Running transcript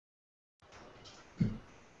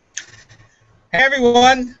Hey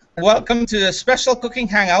everyone, welcome to the special cooking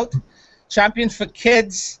hangout, Champion for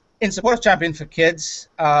Kids, in support of Champion for Kids,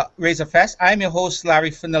 Razorfest. I'm your host,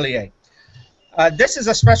 Larry Fournillier. This is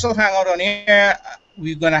a special hangout on here.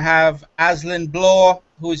 We're going to have Azlin Bloor,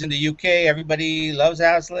 who is in the UK. Everybody loves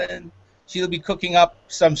Azlin. She'll be cooking up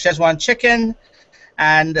some Szechuan chicken,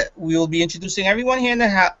 and we will be introducing everyone here in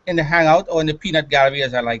the hangout, or in the peanut gallery,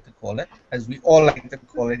 as I like to call it, as we all like to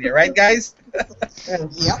call it here, right, guys?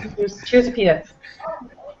 Yep. Cheers to peanuts.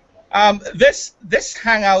 This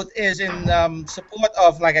hangout is in support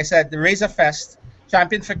of, like I said, the Razorfest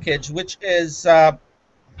Champion for Kids, which is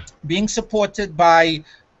being supported by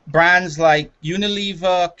brands like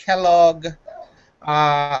Unilever, Kellogg,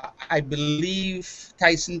 I believe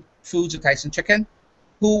Tyson Foods or Tyson Chicken,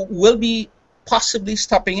 who will be possibly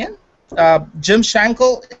stopping in. Jim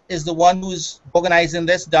Shankle is the one who's organizing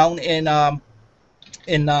this down in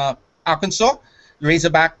Arkansas,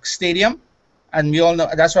 Razorback Stadium. And we all know,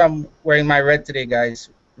 that's why I'm wearing my red today, guys.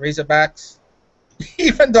 Razorbacks,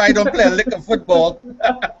 even though I don't play a lick of football.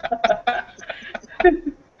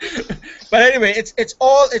 But anyway, it's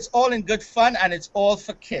all in good fun, and it's all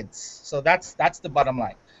for kids. So that's the bottom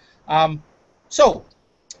line.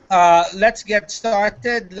 Let's get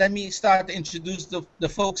started. Let me start to introduce the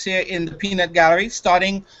folks here in the peanut gallery.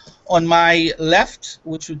 Starting on my left,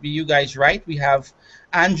 which would be you guys' right, we have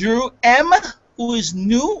Andrew M., who is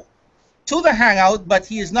new to the hangout, but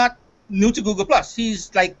he is not new to Google+.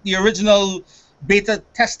 He's like the original beta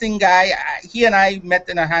testing guy. He and I met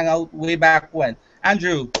in a hangout way back when.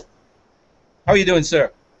 Andrew, how are you doing,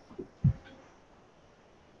 sir?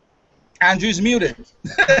 Andrew's muted.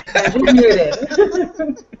 Andrew's muted.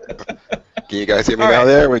 Can you guys hear me now?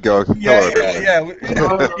 There we go. Yeah,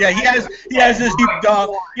 yeah. He has his deep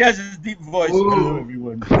dog. He has his deep voice. Ooh. Hello,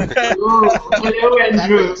 everyone. Hello,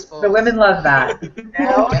 Andrew. The women love that.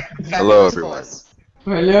 Hello, everyone.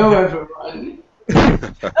 Hello, everyone.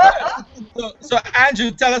 So,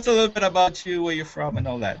 Andrew, tell us a little bit about you, where you're from, and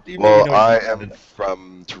all that. Well, I am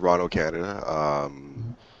from Toronto, Canada.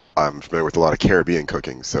 I'm familiar with a lot of Caribbean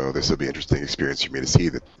cooking, so this will be an interesting experience for me to see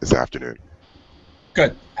this afternoon.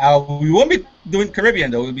 Good. We won't be doing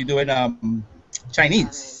Caribbean, though. We'll be doing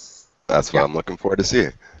Chinese. That's what I'm looking forward to see.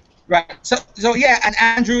 Right. So yeah, and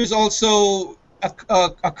Andrew is also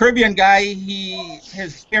a Caribbean guy.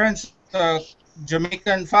 His parents are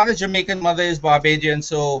Jamaican. Father's Jamaican, mother is Barbadian.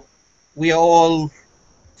 So we are all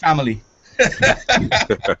family. All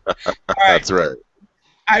right. That's right.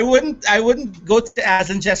 I wouldn't go to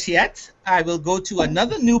Azlin just yet. I will go to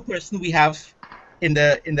another new person we have in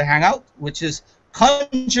the hangout, which is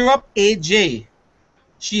Conjure Up AJ.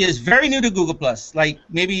 She is very new to Google+, like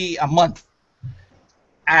maybe a month.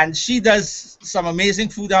 And she does some amazing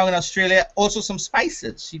food down in Australia, also some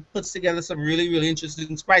spices. She puts together some really, really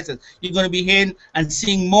interesting spices. You're going to be hearing and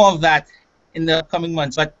seeing more of that in the coming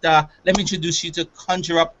months. But let me introduce you to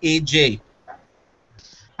Conjure Up AJ.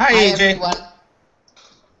 Hi AJ. Everyone.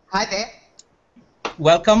 Hi there.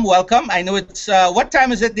 Welcome, welcome. I know it's, what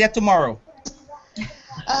time is it there tomorrow?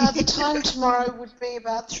 The time tomorrow would be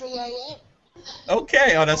about 3 a.m.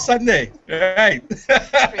 Okay, on a Sunday. All right. 3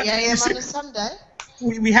 a.m. on a Sunday.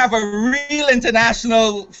 We have a real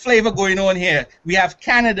international flavor going on here. We have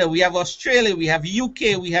Canada, we have Australia, we have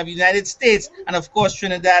UK, we have United States, and of course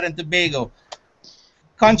Trinidad and Tobago.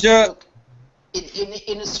 Conjure. Look,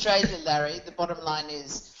 in Australia, Larry, the bottom line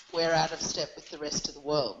is we're out of step with the rest of the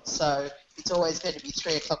world. So it's always going to be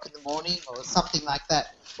 3 o'clock in the morning or something like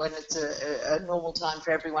that when it's a normal time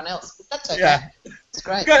for everyone else. But that's okay. Yeah. It's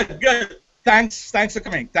great. Good. Thanks for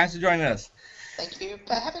coming. Thanks for joining us. Thank you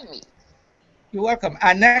for having me. You're welcome.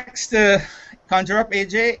 And next to Conjure Up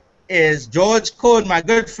AJ is George Cohn, my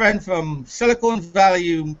good friend from Silicon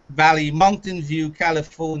Valley, Mountain View,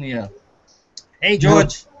 California. Hey,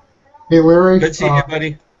 George. Hey, Larry. Good seeing you,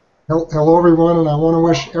 buddy. Hello, everyone, and I want to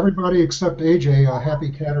wish everybody except AJ a happy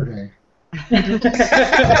Catterday.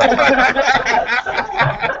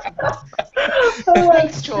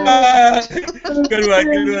 Thanks, George. Good one,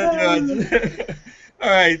 George. All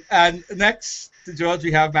right, and next to George,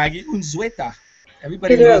 we have Maggie Unzueta.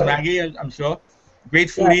 Everybody knows Maggie, I'm sure. Great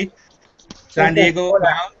foodie, San Diego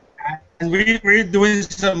bound. And we're doing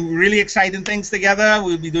some really exciting things together.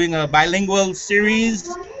 We'll be doing a bilingual series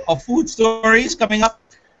of food stories coming up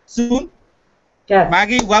soon. Yes.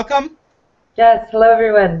 Maggie, welcome. Yes, hello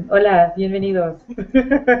everyone. Hola, bienvenidos.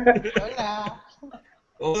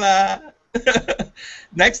 Hola.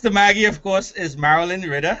 Next to Maggie, of course, is Marilyn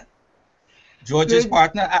Ritter, George's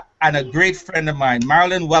partner and a great friend of mine.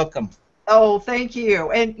 Marilyn, welcome. Oh, thank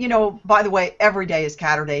you. And, you know, by the way, every day is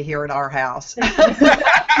Catterday here at our house.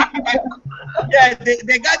 Yeah, Yeah,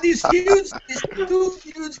 they got these two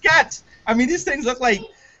huge cats. I mean, these things look like.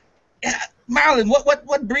 Marilyn,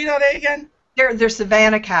 what breed are they again? They're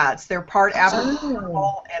Savannah cats. They're part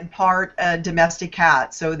Aboriginal and part domestic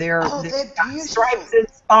cat. So they've got stripes and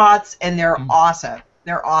spots, and they're awesome.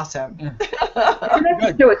 They're awesome.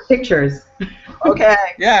 Connect to with pictures. Okay.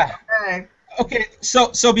 Yeah. Okay.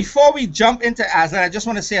 So before we jump into Azlin, I just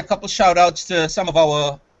want to say a couple shout outs to some of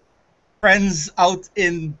our friends out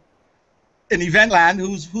in event land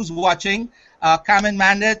who's watching. Carmen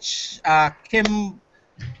Mandich, Kim.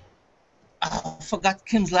 I forgot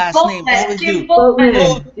Kim's last name. Kim Boltman.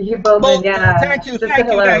 Boltman, yeah. Thank you,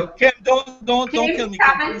 Kim. Don't kill me, Kim.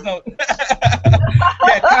 Please don't.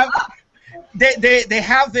 Yeah, they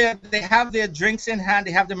have their drinks in hand.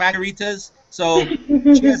 They have the margaritas. So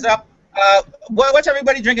cheers up. What's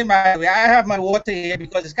everybody drinking, by the way? I have my water here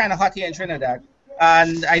because it's kind of hot here in Trinidad,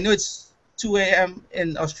 and I know it's 2 a.m.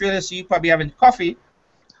 in Australia, so you probably having coffee.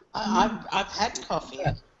 I've had coffee.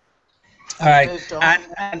 Yeah. All right,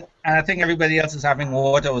 and I think everybody else is having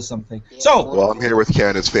water or something. Yeah. So, well, I'm here with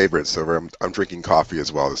Canada's favorite, so I'm drinking coffee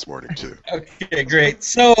as well this morning too. Okay, great.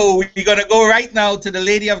 So we're gonna go right now to the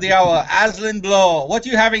lady of the hour, Azlin Bloor. What are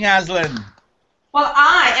you having, Azlin? Well,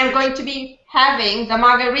 I am going to be having the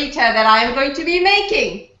margarita that I am going to be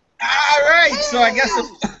making. All right. So I guess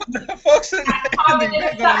the folks in the event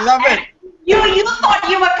are gonna love it. You thought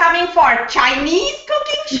you were coming for a Chinese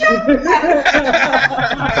cooking show? We're not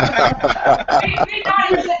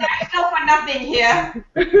international for nothing here.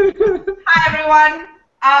 Hi everyone.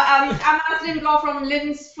 I'm Azlin Bloor from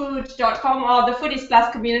linsfood.com, or the Foodies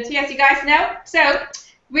Plus community, as you guys know. So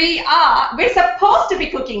we're supposed to be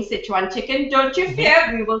cooking Szechuan chicken. Don't you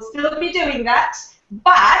fear, we will still be doing that.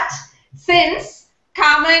 But since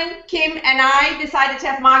Carmen, Kim, and I decided to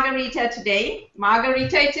have margarita today.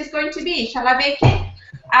 Margarita it is going to be. Shall I make it?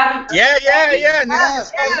 Yeah. No.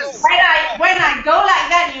 When I go like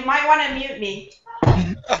that, you might want to mute me.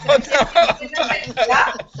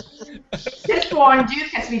 Just warned you,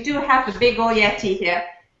 because we do have a big old Yeti here.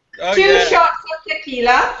 2 shots of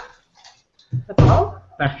tequila.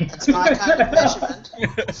 That's my kind of measurement.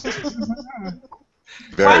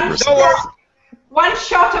 Very precise. 1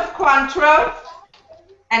 shot of Cointreau.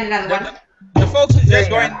 And another one. The folks who just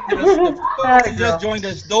joined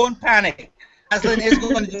us, don't panic. Azlin is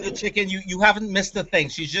going to do the chicken. You haven't missed a thing.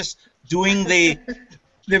 She's just doing the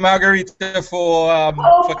margarita for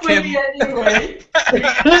Kim. Anyway.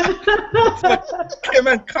 For Kim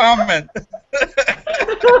and Carmen.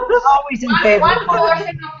 Always in favor. 1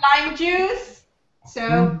 portion of lime juice.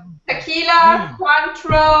 So tequila,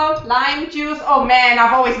 Cointreau, lime juice. Oh man,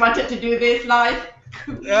 I've always wanted to do this live.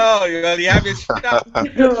 Oh, you have your stuff. And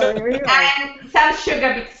some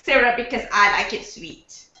sugar syrup because I like it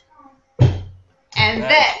sweet. And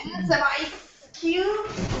then some ice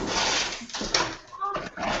cubes.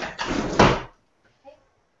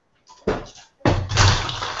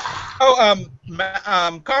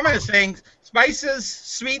 Carmen is saying spices,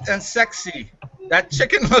 sweet and sexy. That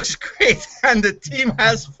chicken looks great, and the team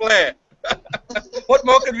has flair. What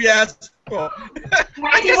more could we ask for?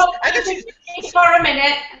 I guess she's, for a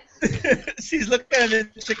minute. She's looking at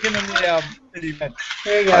the chicken in the event.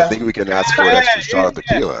 There you go. I think we can ask for an extra shot of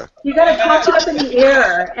tequila. You got to toss it up in the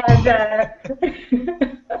air and.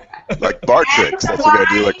 Like bar tricks. That's what you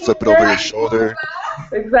gotta do. Like flip it over your shoulder.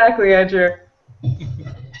 Exactly, Andrew.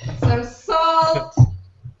 Some salt.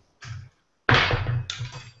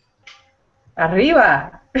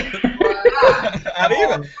 Arriba.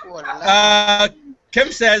 Arriba.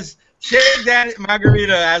 Kim says, shake that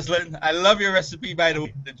margarita, Azlin. I love your recipe, by the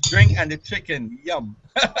way. The drink and the chicken. Yum.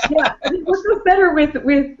 Yeah, I mean, what goes better with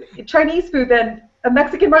Chinese food than a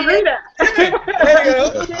Mexican margarita? There you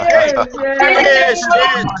go. Cheers.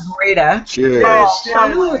 Margarita. Cheers.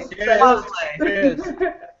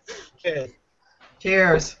 Cheers.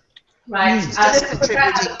 Cheers. Right. Just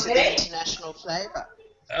contributing to the international flavour.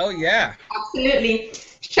 Oh, yeah. Absolutely.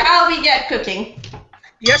 Shall we get cooking?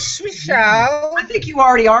 Yes, we shall. I think you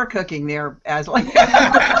already are cooking there, Azlin.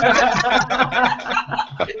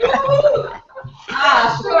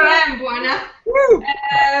 Sure am, Buena.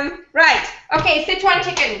 Right. Okay, Szechuan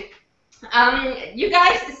chicken. You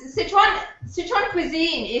guys, Szechuan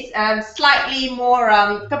cuisine is slightly more,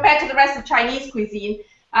 compared to the rest of Chinese cuisine,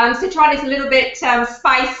 Szechuan is a little bit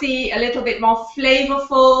spicy, a little bit more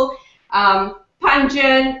flavorful,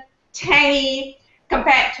 pungent, tangy,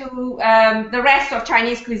 compared to the rest of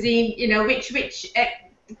Chinese cuisine, you know, which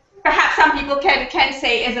perhaps some people can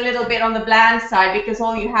say is a little bit on the bland side, because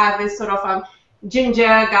all you have is sort of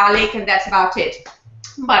ginger, garlic, and that's about it.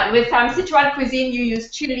 But with Szechuan cuisine, you use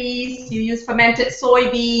chilies, you use fermented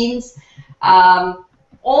soybeans,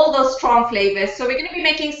 all those strong flavors. So we're going to be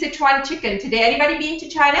making Szechuan chicken today. Anybody been to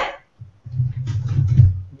China?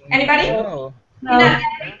 Anybody? No. No,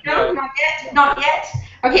 not yet. Not yet.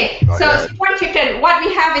 Okay, so Szechuan chicken. What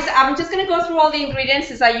we have is, I'm just going to go through all the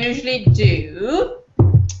ingredients as I usually do.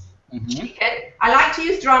 Chicken. I like to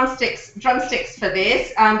use drumsticks for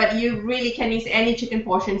this, but you really can use any chicken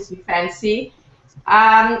portions you fancy.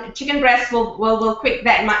 Chicken breast will cook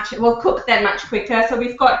that much quicker. So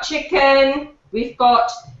we've got chicken. We've got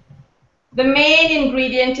the main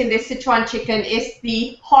ingredient in this Szechuan chicken is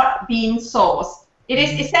the hot bean sauce. It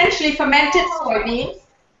is essentially fermented soybeans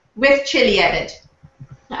with chili added.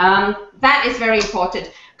 That is very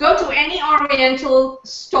important. Go to any Oriental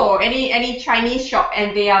store, any Chinese shop,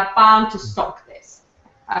 and they are bound to stock this.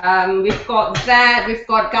 We've got that. We've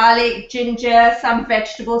got garlic, ginger, some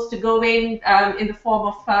vegetables to go in the form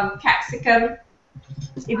of capsicum.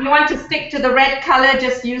 If you want to stick to the red color,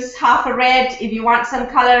 just use half a red. If you want some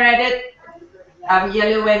color added,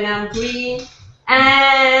 yellow and green.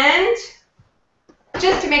 And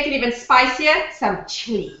just to make it even spicier, some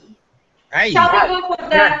chili. Aye. Shall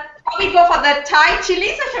we go for the Thai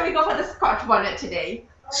chilies, or shall we go for the Scotch bonnet today?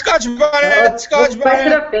 Scotch bonnet, Scotch bonnet. Spice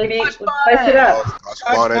it up, baby. Let's spice it up.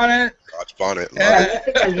 Scotch bonnet. Scotch bonnet. I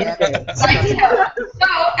think I used it. So,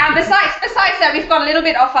 besides that, we've got a little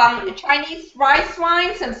bit of Chinese rice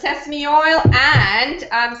wine, some sesame oil, and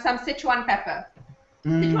some Szechuan pepper.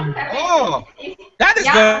 Szechuan pepper. Oh, that is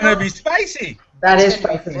going to be spicy. That is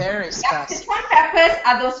spicy. Very spicy. Szechuan peppers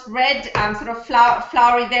are those red, sort of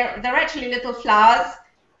flowery. They're actually little flowers.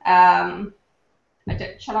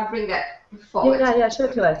 Shall I bring that forward? Yeah, show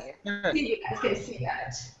it to us. You guys can see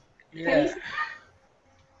that. Yeah.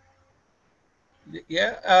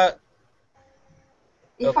 Yeah.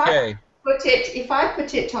 If Okay. I put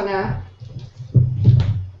it on a.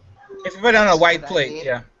 If you put it on a white plate,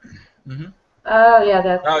 yeah. Oh yeah,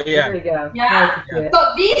 that's. Oh yeah. There we go. Yeah.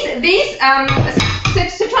 So these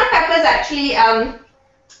Szechuan peppers actually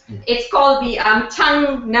it's called the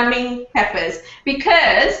tongue-numbing peppers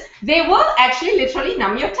because they will actually literally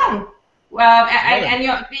numb your tongue and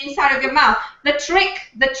the inside of your mouth. The trick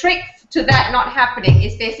to that not happening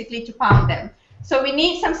is basically to pound them. So we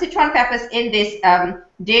need some Szechuan peppers in this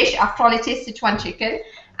dish. After all, it is Szechuan chicken,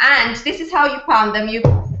 and this is how you pound them. You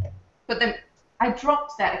put them. I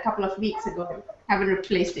dropped that a couple of weeks ago. Haven't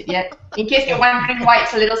replaced it yet. In case you're wondering why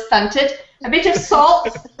it's a little stunted. A bit of salt.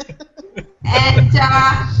 And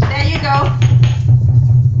there you go.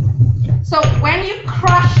 So when you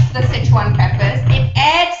crush the Szechuan peppers, it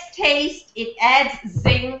adds taste, it adds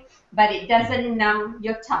zing, but it doesn't numb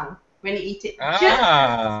your tongue when you eat it.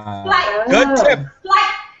 Good tip.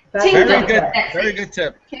 Tingling. Very good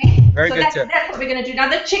tip. Okay. Very good tip. That's what we're going to do. Now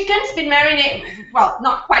the chicken's been marinated, well,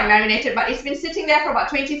 not quite marinated, but it's been sitting there for about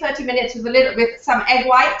 20-30 minutes with some egg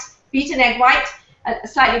white, beaten egg white,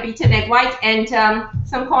 slightly beaten egg white, and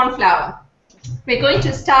some corn flour. We're going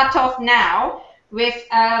to start off now with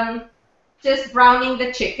just browning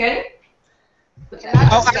the chicken. I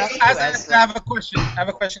have a question. I have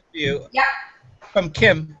a question for you. Yeah. From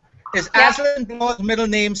Kim. Is Azlin Bloor's middle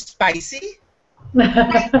name Spicy?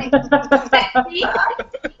 Sexy,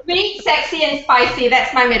 sweet, sexy, and spicy.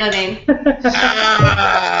 That's my middle name.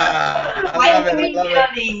 I have 3 middle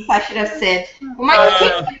names, I should have said. Well, my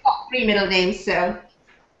kids have got 3 middle names, so.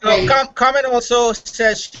 Carmen also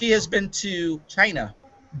says she has been to China,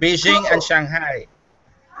 Beijing, and Shanghai.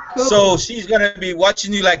 Cool. So she's going to be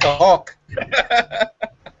watching you like a hawk.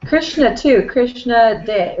 Krishna too. Krishna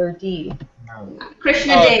D or D.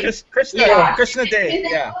 Krishna Day. Krishna Day,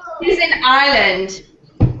 yeah. He's in Ireland.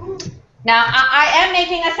 Now, I am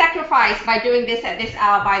making a sacrifice by doing this at this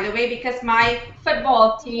hour, by the way, because my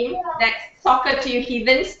football team, that's Soccer to You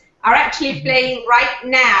Heathens, are actually playing right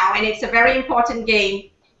now, and it's a very important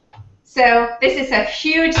game. So this is a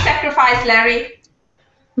huge sacrifice, Larry.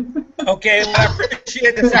 Okay, well, I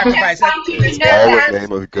appreciate the sacrifice. All in the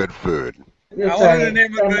name of good food. All in the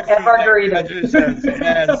name of good food.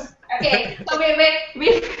 Yes. Okay, so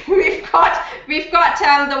we've got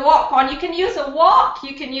the wok on. You can use a wok,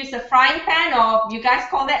 you can use a frying pan, or you guys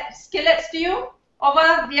call that skillets, do you?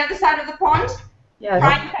 Over the other side of the pond? Yeah.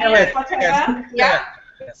 Frying pan, whatever. Yeah.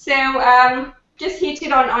 So just heat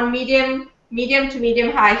it on medium to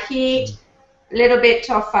medium high heat. A little bit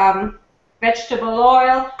of vegetable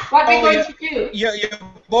oil. What we're going to do? Your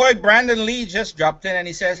boy Brandon Lee just dropped in and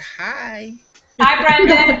he says hi. Hi,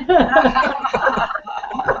 Brandon.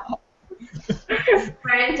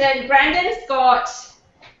 Brandon's got.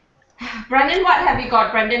 Brandon, what have you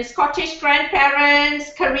got, Brandon? Scottish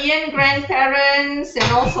grandparents, Korean grandparents,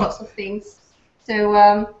 and all sorts of things.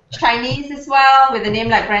 So Chinese as well, with a name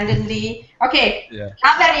like Brandon Lee. Okay, Yeah.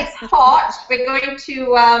 now that it's hot, we're going to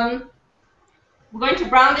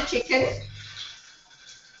brown the chicken.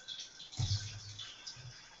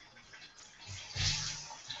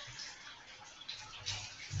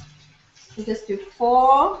 We'll just do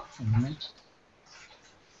 4. Mm-hmm.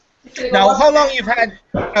 Now, how long you've had?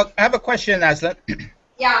 I have a question, Azlin.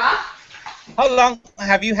 Yeah. How long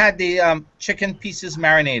have you had the chicken pieces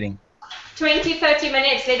marinating? 20-30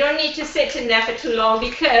 minutes. They don't need to sit in there for too long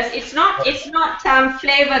because it's not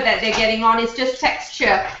flavor that they're getting on. It's just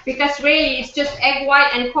texture. Because really, it's just egg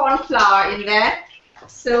white and corn flour in there.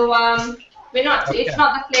 So we're not. Okay. It's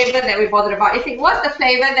not the flavor that we're bothered about. If it was the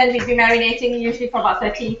flavor, then we'd be marinating usually for about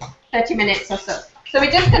 30 minutes or so. So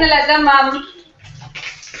we're just gonna let them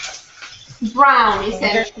brown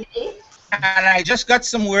essentially. And I just got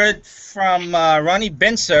some word from Ronnie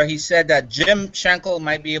Benser. He said that Jim Shankle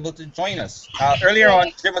might be able to join us. Earlier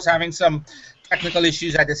on, Jim was having some technical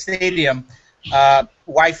issues at the stadium,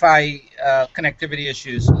 Wi-Fi connectivity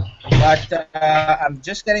issues. But I'm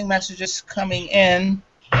just getting messages coming in.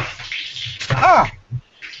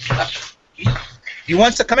 He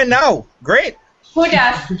wants to come in now. Great. Who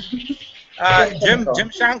does? Jim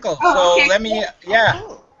Shankle. Oh, okay.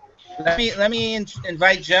 So let me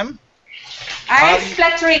invite Jim. I'm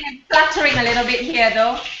fluttering a little bit here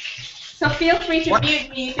though. So feel free to mute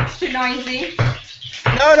me if it's too noisy.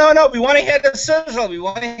 No. We want to hear the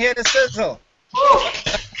sizzle.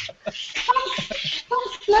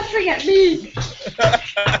 Stop fluttering at me.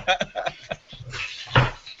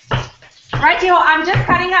 Right, I'm just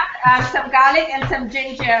cutting up some garlic and some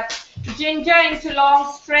ginger. Ginger into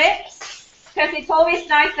long strips, because it's always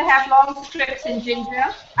nice to have long strips in ginger.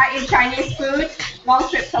 In Chinese food, long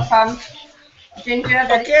strips of ginger.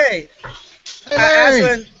 Okay.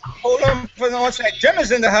 Azlin, hold on for one sec. Jim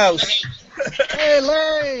is in the house. Hey,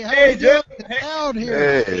 Larry. How Hey, Jim. It's out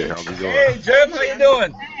here. Hey, how's it going? Hey, Jim. How you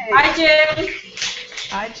doing? Hey. Hi, Jim.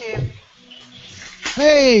 Hi, Jim.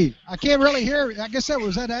 Hey, I can't really hear. I guess that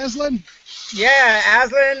was Azlin? Yeah,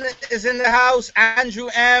 Azlin is in the house. Andrew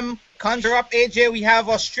M. Conjure Up AJ. We have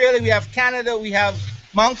Australia. We have Canada. We have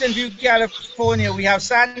Mountain View, California. We have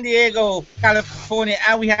San Diego, California.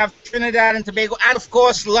 And we have Trinidad and Tobago. And, of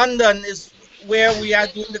course, London is where we are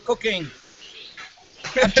doing the cooking.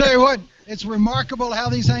 I'll tell you what, it's remarkable how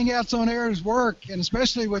these hangouts on airs work, and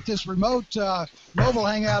especially with this remote mobile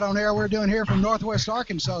hangout on air we're doing here from Northwest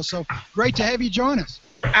Arkansas. So great to have you join us.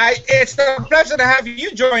 It's a pleasure to have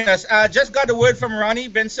you join us. Just got the word from Ronnie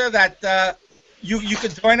Benser that you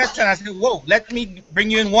could join us, and I said, whoa, let me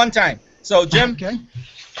bring you in one time. So, Jim, okay.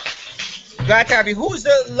 Glad to have you. Who's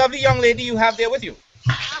the lovely young lady you have there with you?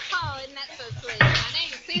 Oh, isn't that so sweet? My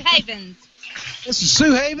name is Sue Havens. This is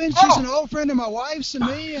Sue Havens. She's an old friend of my wife's and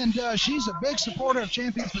me, and she's a big supporter of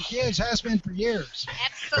Champions for Kids, has been for years.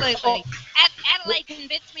 Absolutely. Adelaide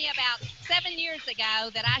convinced me about 7 years ago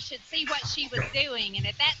that I should see what she was doing, and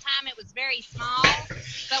at that time it was very small.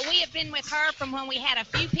 But we have been with her from when we had a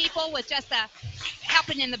few people with just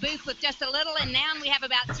helping in the booth with just a little, and now we have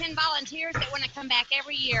about 10 volunteers that want to come back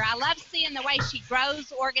every year. I love seeing the way she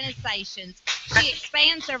grows organizations. She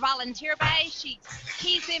expands their volunteer base. She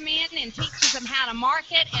keys them in and teaches them how to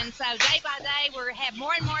market, and so day by day we have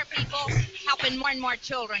more and more people helping more and more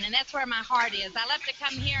children, and that's where my heart is. I love to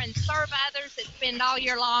come here and serve others that spend all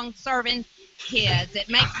year long serving kids. It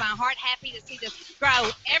makes my heart happy to see this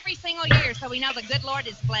grow every single year, so we know the good Lord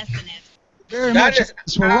is blessing it. Very much. That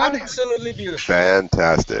is absolutely beautiful.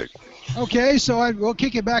 Fantastic. Okay, so we'll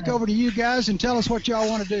kick it back over to you guys and tell us what y'all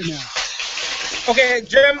want to do now. Okay,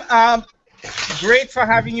 Jim, great for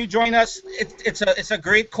having you join us. It's a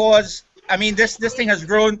great cause. I mean, this thing has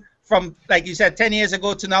grown from, like you said, 10 years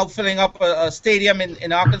ago to now filling up a stadium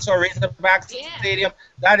in Arkansas, Razorfest Stadium.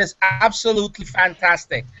 That is absolutely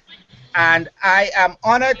fantastic. And I am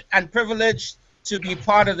honored and privileged to be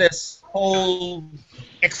part of this whole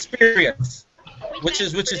experience, which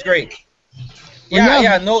is great.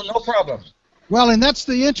 Yeah, no problem. Well, and that's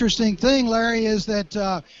the interesting thing, Larry, is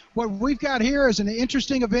that what we've got here is an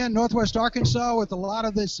interesting event in Northwest Arkansas with a lot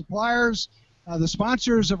of the suppliers. The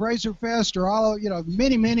sponsors of Razorfest are all,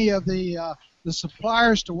 many of the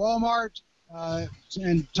suppliers to Walmart.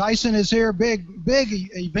 And Tyson is here, big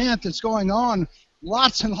event that's going on.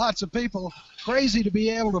 Lots and lots of people. Crazy to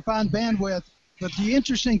be able to find bandwidth. But the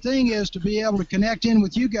interesting thing is to be able to connect in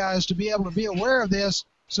with you guys, to be able to be aware of this,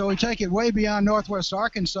 so we take it way beyond Northwest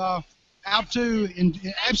Arkansas out to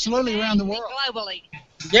absolutely around the world. Globally.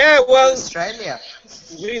 Yeah, well, Australia.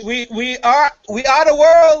 We are the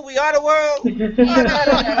world. We are the world. We're taking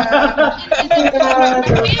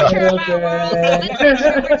care of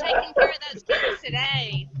those kids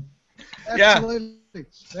today. Absolutely.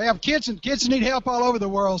 They have kids and kids need help all over the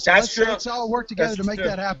world. So let's all work together to make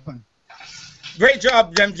that happen. Great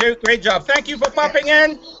job, Jim. Great job. Thank you for popping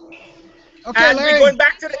in. Okay, and Larry. we're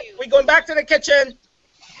going back to the kitchen.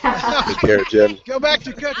 Take care, Jim. Go back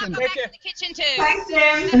to cooking. I'll go back to the kitchen too. Thanks,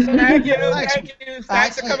 Jim. Thank you. Thanks. Thank you.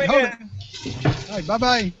 Thanks for coming hold in. it. All right,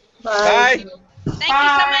 bye-bye. Bye. Thank you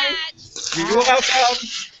so much. You're welcome.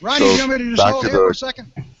 Ronnie, you want me to just back hold to here for a the-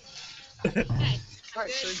 second? Okay. All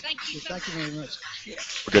right, Good. Thank you so Thank you very much.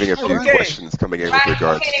 We're getting a few Okay. questions coming in with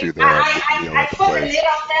regards to the meal I at the put the place. lid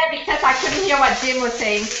on there because I couldn't hear what Jim was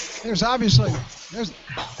saying. There's obviously, hey,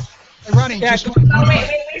 Ronnie, Yeah, just, So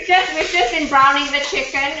we've just been browning the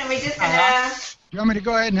chicken, and we're just gonna. you want me to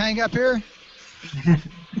go ahead and hang up here?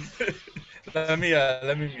 Let me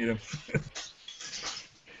mute him.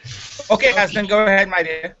 Okay, Azlin, go ahead, my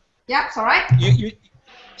dear. Yeah, it's all right.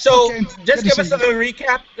 So Okay, just good to give us see a little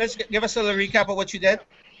recap. Give us a little recap of what you did.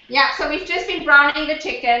 Yeah, so we've just been browning the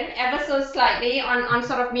chicken ever so slightly on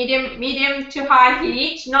sort of medium to high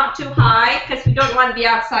heat, not too high because we don't want the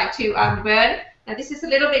outside to burn. Now this is a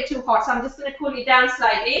little bit too hot, so I'm just going to cool it down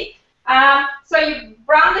slightly. So you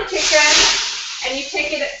brown the chicken and you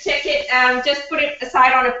take it, just put it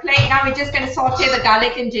aside on a plate. Now we're just going to saute the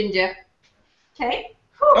garlic and ginger. Okay.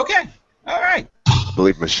 Whew. Okay. All right. I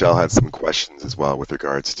believe Michelle had some questions as well with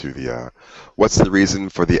regards to the what's the reason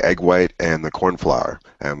for the egg white and the corn flour,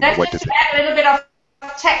 and That's what just does to add a little bit of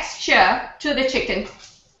texture to the chicken.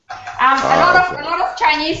 A lot of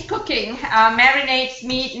Chinese cooking marinates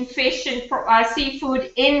meat and fish and seafood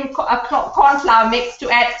in corn flour mix to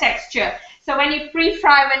add texture. So when you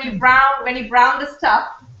pre-fry, when you brown the stuff,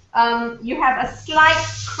 you have a slight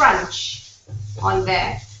crunch on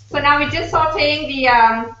there. So now we're just sauteing the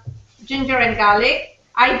ginger and garlic.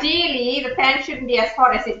 Ideally, the pan shouldn't be as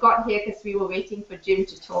hot as it got here because we were waiting for Jim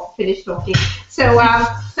to finish talking. So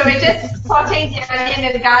we're just sauteing the onion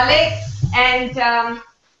and garlic, and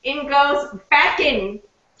in goes back in.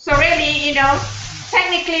 So really,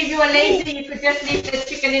 technically, if you were lazy, you could just leave the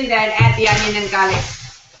chicken in there and add the onion and garlic.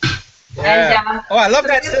 Yeah. And, I love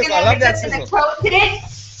that sizzle. I love that sizzle.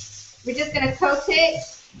 We're just going to coat it,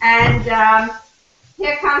 and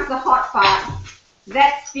here comes the hot part.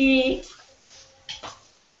 That's the...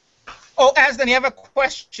 Oh, Azlin, you have a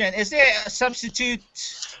question. Is there a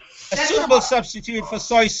suitable substitute for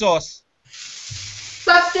soy sauce?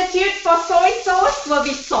 Substitute for soy sauce will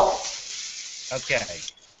be salt. Okay.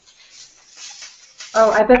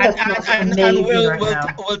 Oh, I bet that smells amazing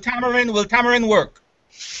will tamarind work?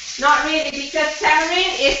 Not really, because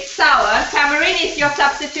tamarind is sour. Tamarind is your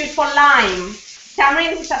substitute for lime.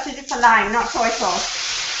 Tamarind is a substitute for lime, not soy sauce.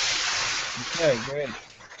 Okay, great.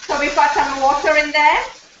 So we've got some water in there.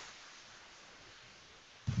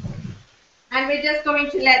 And we're just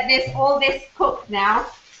going to let all this cook now.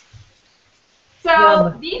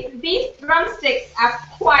 So these drumsticks are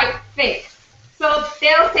quite thick. So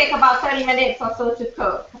they'll take about 30 minutes or so to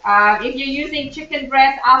cook. If you're using chicken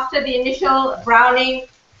breast after the initial browning,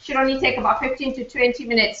 should only take about 15 to 20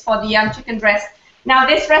 minutes for the chicken breast. Now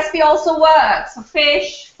this recipe also works for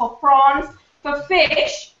fish, for prawns. For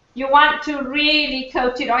fish, you want to really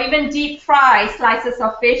coat it or even deep fry slices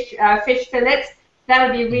of fish fillets.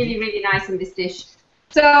 That'll be really, really nice in this dish.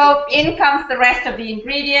 So in comes the rest of the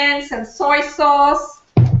ingredients, some soy sauce.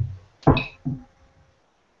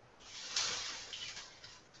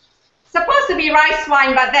 Supposed to be rice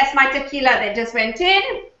wine, but that's my tequila that just went in.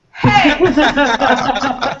 Hey!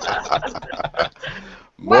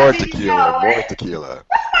 More tequila. Where's my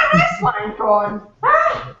rice wine gone?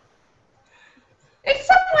 Ah, it's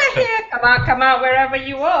somewhere here. Come out, wherever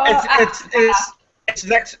you are. It's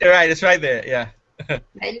next. Right, it's right there. Yeah. There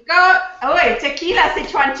you go. Oh, wait, tequila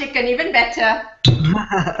Szechuan chicken, even better.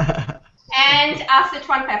 And our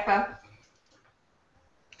Szechuan pepper.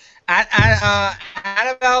 And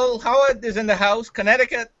Annabelle Howard is in the house,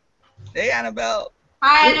 Connecticut. Hey, Annabelle.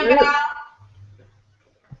 Hi, Annabelle.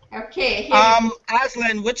 Okay.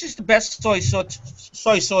 Azlin, which is the best soy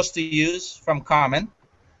sauce to use from Carmen?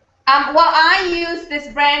 Well, I use this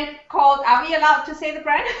brand called. Are we allowed to say the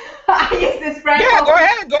brand? I use this brand. Yeah,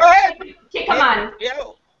 called go ahead. Come on. Yeah.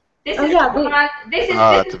 This is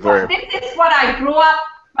what I grew up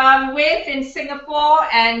with in Singapore,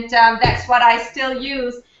 and that's what I still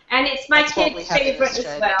use, and it's my kid's favorite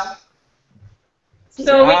as well.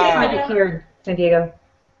 So we just here in San Diego.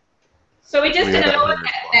 So we're just going to lower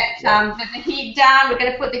the heat down. We're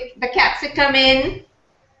going to put the capsicum in.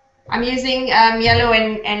 I'm using yellow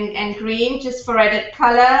and green just for added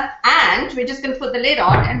color, and we're just going to put the lid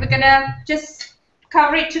on, and we're going to just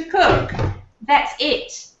cover it to cook. That's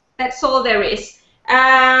it. That's all there is.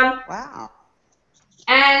 Wow.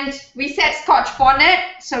 And we said Scotch bonnet,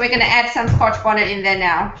 so we're going to add some Scotch bonnet in there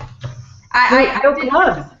now. I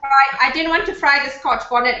didn't want to fry the Scotch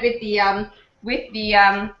bonnet with the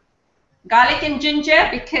garlic and ginger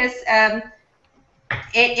because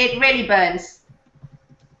it really burns.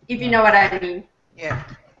 If you know what I mean. Yeah.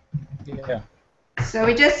 Yeah. So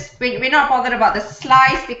we're not bothered about the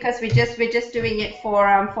slice because we're just doing it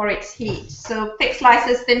for its heat. So thick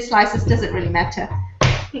slices, thin slices, doesn't really matter.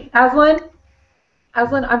 Azlin,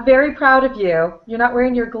 I'm very proud of you. You're not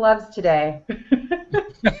wearing your gloves today.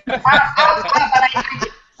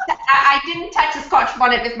 I didn't touch the Scotch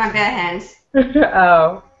bonnet with my bare hands.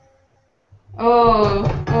 Oh.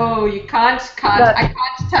 Oh, you can't. I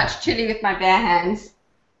can't touch chili with my bare hands.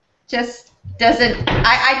 Just doesn't.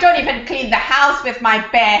 I don't even clean the house with my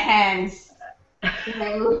bare hands. Is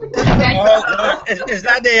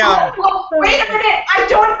that the wait a minute! I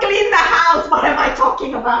don't clean the house. What am I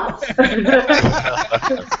talking about?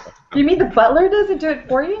 You mean the butler doesn't do it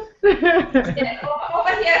for you? Yeah,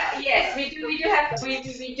 over here, yes, we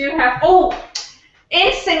do have. Oh,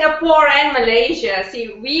 in Singapore and Malaysia,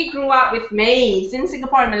 see, we grew up with maids. In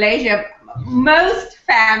Singapore and Malaysia, most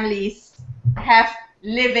families have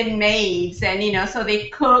live-in maids, and so they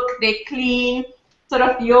cook, they clean, sort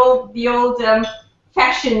of the old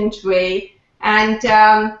fashioned way, and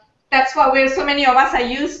that's what so many of us are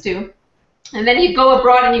used to. And then you go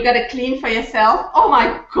abroad and you got to clean for yourself. Oh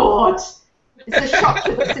my God, it's a shock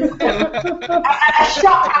to the system. A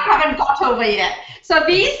shock I haven't got over yet. So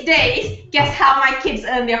these days, guess how my kids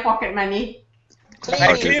earn their pocket money?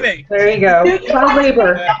 Cleaning. There you go. Child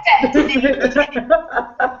labor. That's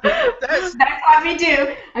what we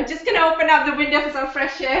do. I'm just gonna open up the window for some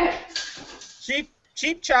fresh air.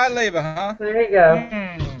 Cheap child labor, huh? There you go.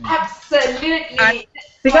 Absolutely.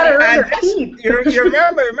 They gotta earn their keep. You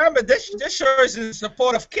remember this shows in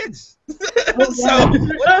support of kids. So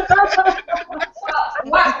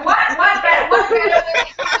what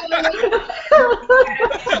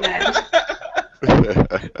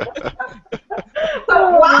So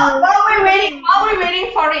while we're waiting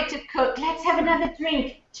for it to cook, let's have another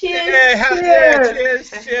drink. Cheers.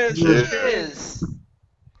 Cheers.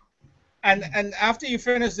 And after you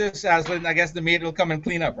finish this, Azlin, I guess the maid will come and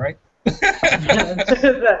clean up, right?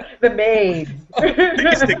 the maid.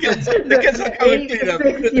 The kids will come and clean up.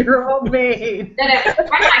 6-year-old maid.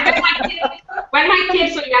 When my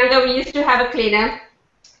kids were younger, we used to have a cleaner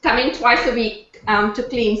come in twice a week to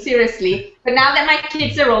clean, seriously. But now that my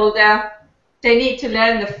kids are older, they need to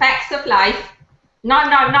learn the facts of life.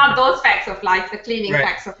 Not those facts of life, the cleaning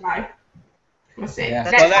facts of life. That's it. Yeah.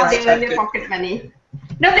 That's how they earn their pocket money.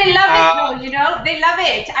 No, they love it though, they love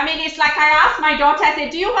it. I mean, it's like I asked my daughter, I said,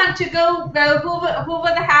 do you want to go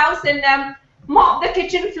hoover the house and mop the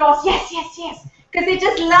kitchen floors? Yes. Because they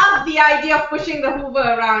just love the idea of pushing the hoover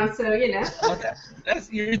around, so,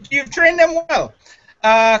 You've trained them well.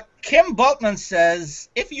 Kim Bultman says,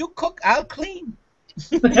 if you cook, I'll clean.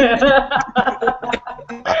 That's a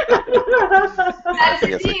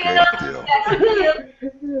deal. That's a deal.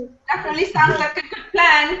 Definitely sounds like a good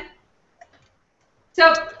plan.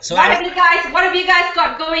 So what have you guys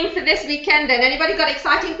got going for this weekend? And anybody got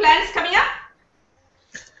exciting plans coming up?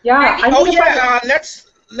 Yeah.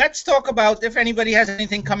 Let's talk about if anybody has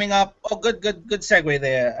anything coming up. Oh, good segue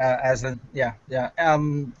there, Azlin. Yeah.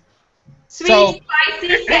 Sweet,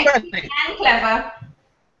 spicy, sexy, and clever.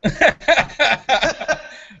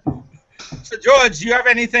 So George, do you have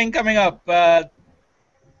anything coming up? Well,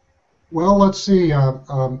 let's see.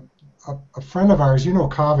 A friend of ours,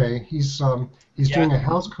 Kaveh, he's doing a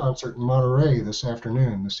house concert in Monterey this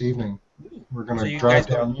evening. We're going to drive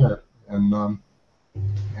down there and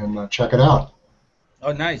check it out.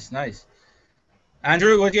 Oh, nice.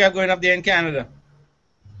 Andrew, what do you have going up there in Canada?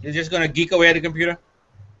 You're just going to geek away at the computer?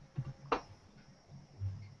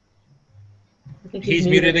 He's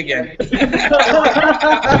muted again.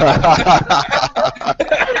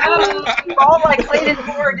 All my cleaning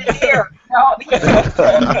board is here.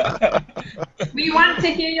 We want to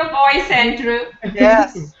hear your voice, Andrew.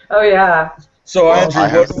 Yes. Oh, yeah. So,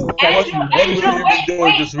 Andrew, wait, Andrew,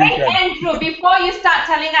 before you start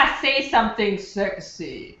telling us, say something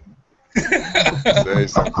sexy. Say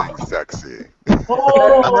something sexy.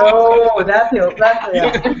 Oh, that's it. You're putting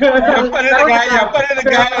the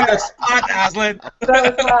guy on the spot, Azlin. That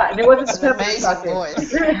was hot. And it wasn't That's an amazing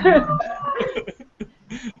voice.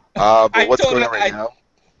 But what's going on right now?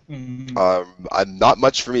 Not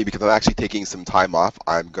much for me because I'm actually taking some time off.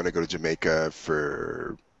 I'm going to go to Jamaica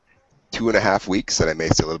for 2.5 weeks, and I may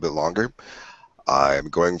stay a little bit longer. I'm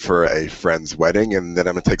going for a friend's wedding, and then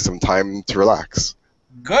I'm going to take some time to relax.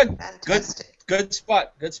 Good. Good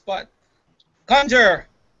spot. Good spot. Conjure.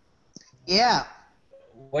 Yeah.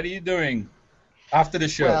 What are you doing after the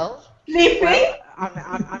show? Well,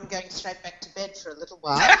 I'm going straight back to bed for a little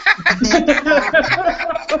while. And then,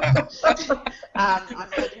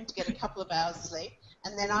 I'm hoping to get a couple of hours sleep.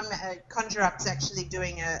 And then Conjure Up's actually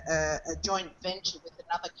doing a joint venture with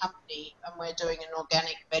another company, and we're doing an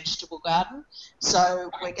organic vegetable garden. So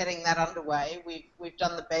we're getting that underway. We've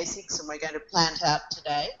done the basics, and we're going to plant out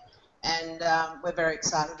today. And we're very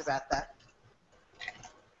excited about that.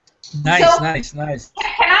 Nice, nice.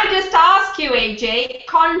 Can I just ask you, AJ,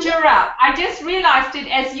 Conjure Up? I just realized it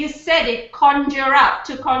as you said it, Conjure Up,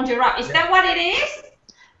 to conjure up. Is that what it is?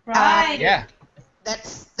 Right. Yeah.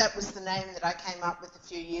 That was the name that I came up with a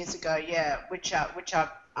few years ago, yeah, which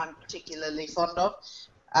I'm particularly fond of.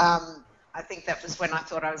 I think that was when I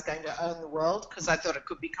thought I was going to own the world, because I thought it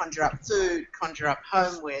could be conjure up food, conjure up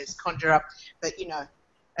homewares, conjure up, but you know,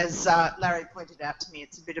 as Larry pointed out to me,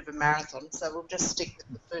 it's a bit of a marathon, so we'll just stick with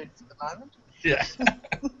the food for the moment. Yeah.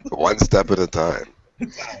 One step at a time.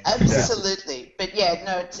 Absolutely. But yeah,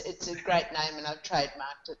 no, it's a great name, and I've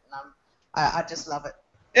trademarked it, and I just love it.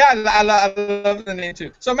 Yeah, I love the name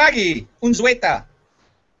too. So Maggie, Unzueta,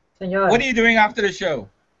 what are you doing after the show?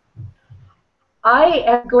 I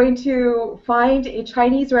am going to find a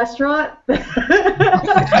Chinese restaurant that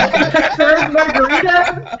serves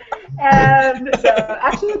margaritas. And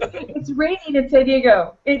actually, it's raining in San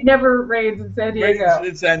Diego. It never rains in San Diego. Rains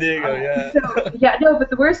in San Diego, yeah. So, yeah, no, but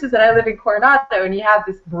the worst is that I live in Coronado, and you have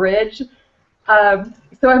this bridge.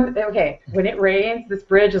 So I'm okay. When it rains, this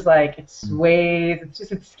bridge is like it sways.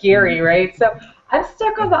 It's scary, right? So I'm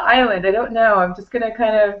stuck on the island. I don't know. I'm just gonna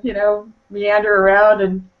kind of meander around,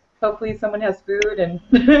 and hopefully someone has food and.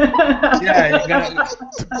 Yeah, you're gonna.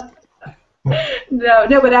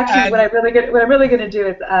 No, but actually, what I'm really gonna do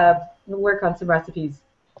is work on some recipes.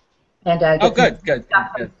 And good. Get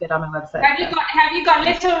on my website. Have you got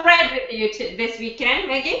Little Red with you this weekend,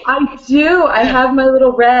 Maggie? I do. I have my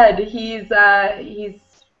little Red. He's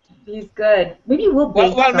good. Maybe we'll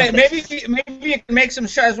bake something. maybe you can make some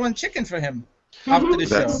Szechuan chicken for him after the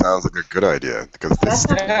show. That sounds like a good idea because this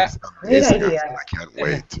is great idea. I can't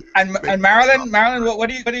wait to. And Marilyn, what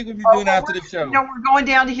are you going to be doing after the show? We're going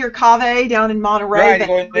down to hear Cave down in Monterey. Right,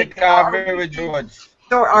 going to Cave with George.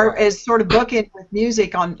 So as sort of booking with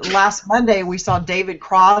music, on last Monday we saw David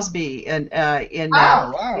Crosby in San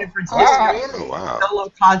Francisco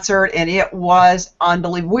solo concert, and it was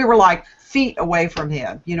unbelievable. We were like feet away from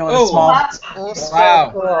him, in a small.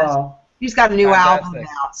 Wow. He's got a new album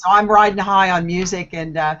out, so I'm riding high on music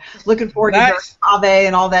and looking forward to hearing Ave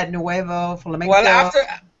and all that nuevo flamenco. Well,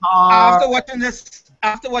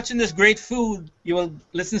 after watching this great food, you will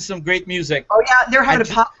listen to some great music. Oh yeah, they're having a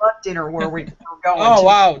potluck dinner where we're going. Oh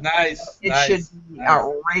wow, nice. It should be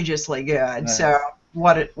outrageously good. Nice. So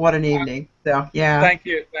what an evening. So yeah. Thank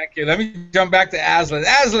you. Let me jump back to Azlin.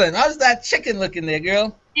 Azlin, how's that chicken looking there,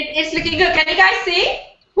 girl? It's looking good. Can you guys see?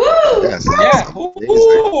 Woo! Yes. Yeah.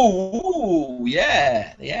 Ooh,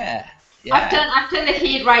 yeah. I've turned the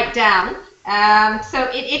heat right down. So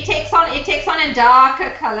it takes on a darker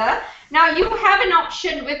color. Now you have an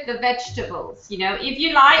option with the vegetables. If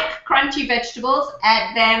you like crunchy vegetables,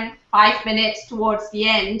 add them 5 minutes towards the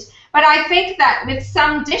end. But I think that with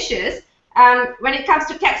some dishes, when it comes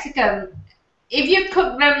to capsicum, if you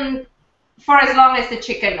cook them for as long as the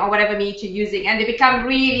chicken or whatever meat you're using, and they become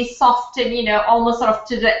really soft and almost sort of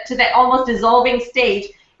to that almost dissolving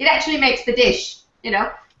stage, it actually makes the dish.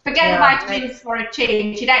 Forget vitamins for a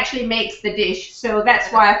change. It actually makes the dish. So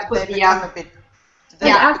that's why I put the become a bit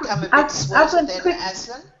sweeter then,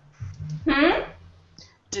 Azlin?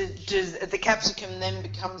 Does the capsicum then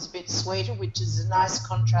becomes a bit sweeter, which is a nice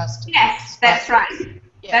contrast to Yes, that's right.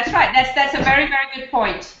 Yeah. That's right. That's a very, very good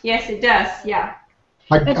point. Yes, it does. Yeah.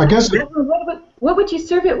 I guess. What would you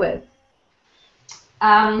serve it with?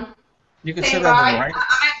 You can serve it with rice. I'm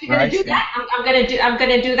actually going to do that. I'm going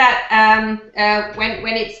to do that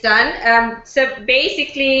when it's done. So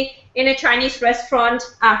basically, in a Chinese restaurant,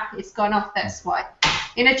 it's gone off. That's why.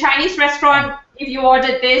 In a Chinese restaurant, if you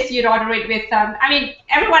ordered this, you'd order it with,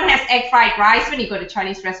 everyone has egg fried rice when you go to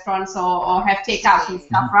Chinese restaurants or have takeout and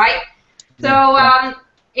stuff, right? So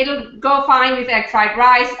it'll go fine with egg fried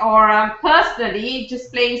rice or personally,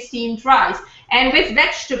 just plain steamed rice. And with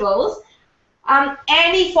vegetables,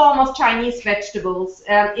 any form of Chinese vegetables,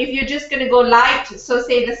 if you're just going to go light, so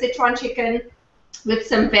say the Szechuan chicken with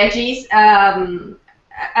some veggies,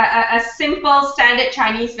 a simple standard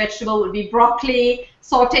Chinese vegetable would be broccoli,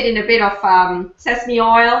 sauteed in a bit of sesame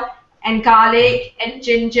oil and garlic and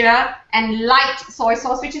ginger and light soy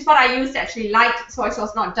sauce, which is what I used actually, light soy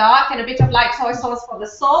sauce, not dark, and a bit of light soy sauce for the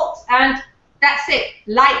salt, and that's it,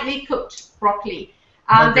 lightly cooked broccoli.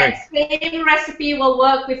 That same recipe will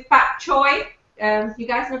work with pak choy. You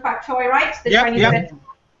guys know pak choy, right? The Chinese vegetable.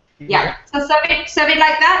 Yeah. So serve it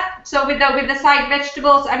like that. So with the side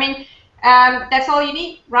vegetables, I mean, that's all you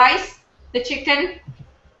need: rice, the chicken,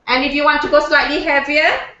 and if you want to go slightly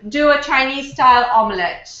heavier, do a Chinese style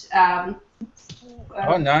omelette.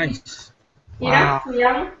 Oh, nice. Wow.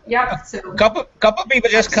 Young. Yep. So couple people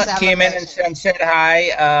just came in and said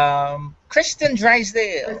hi. Kristen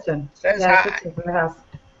Drysdale. Kristen. Says yeah, hi. Kristen's in the house.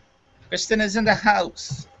 Kristen is in the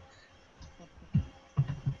house.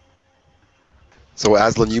 So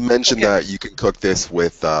Azlin, you mentioned that you can cook this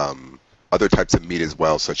with other types of meat as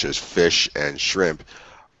well, such as fish and shrimp.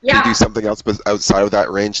 Yeah. Can you do something else outside of that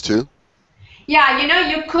range too? Yeah,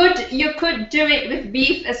 you could do it with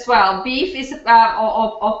beef as well. Beef is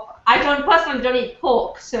or I personally don't eat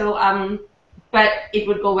pork, so but it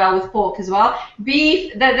would go well with pork as well.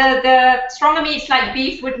 Beef, the stronger meats like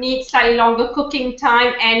beef would need slightly longer cooking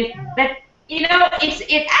time, and that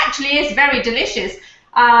it actually is very delicious.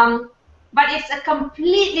 But it's a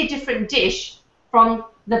completely different dish from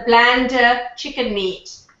the blander chicken meat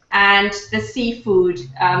and the seafood.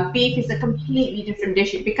 Beef is a completely different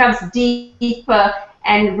dish. It becomes deeper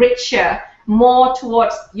and richer, more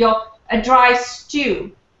towards a dry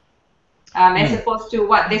stew, as opposed to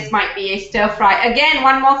what this might be, a stir fry. Again,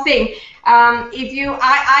 one more thing. I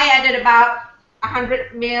added about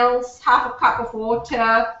 100 mils, half a cup of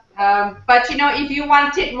water. But if you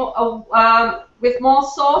want it more, with more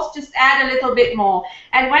sauce, just add a little bit more.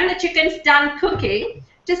 And when the chicken's done cooking,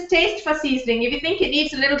 just taste for seasoning. If you think it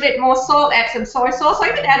needs a little bit more salt, add some soy sauce, or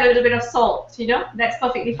even add a little bit of salt. That's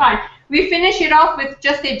perfectly fine. We finish it off with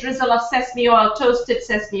just a drizzle of sesame oil, toasted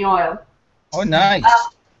sesame oil. Oh, nice.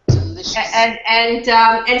 Delicious. And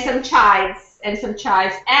some chives, and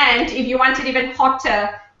if you want it even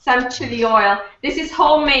hotter, some chili oil. This is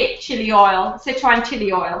homemade chili oil, Szechuan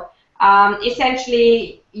chili oil.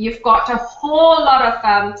 Essentially, you've got a whole lot of,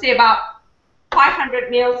 say about 500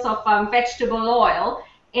 mils of vegetable oil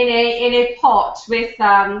in a pot with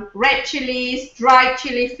red chilies, dried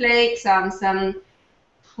chili flakes, some,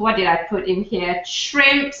 what did I put in here?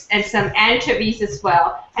 Shrimps and some anchovies as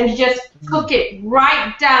well. And you just cook it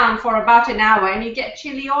right down for about an hour, and you get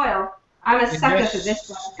chili oil. I'm a sucker for this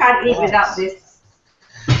one. Can't eat without this.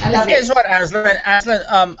 I love it. Here's what, Azlin,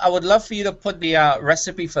 I would love for you to put the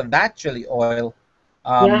recipe for that chili oil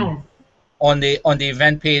on the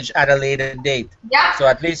event page at a later date. Yeah. So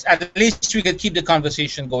at least we could keep the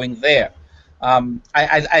conversation going there.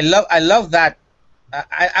 I love that.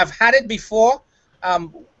 I've had it before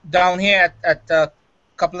down here at a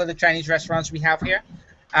couple of the Chinese restaurants we have here,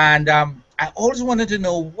 and I always wanted to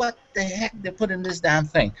know what the heck they put in this damn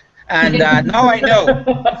thing. And now I know. And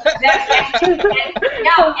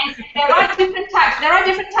there are different types. There are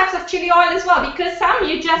different types of chili oil as well, because some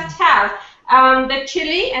you just have the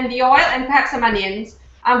chili and the oil and perhaps some onions.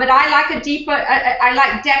 But I like a deeper, I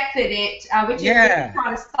like depth in it, which is different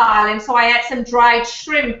kind of style. And so I add some dried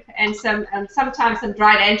shrimp and sometimes some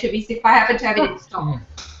dried anchovies if I happen to have it in stock.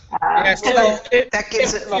 That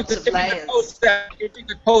gives it lots of layers. If you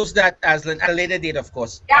could post that, Azlin, at a later date, of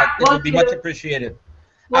course. Yeah, it would be much appreciated.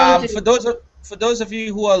 For those of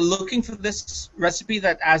you who are looking for this recipe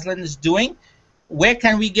that Azlin is doing, where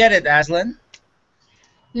can we get it, Azlin?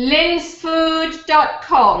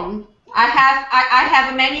 linsfood.com. I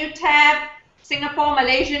have a menu tab, Singapore,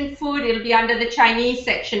 Malaysian food. It'll be under the Chinese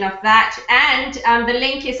section of that, and the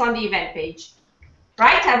link is on the event page.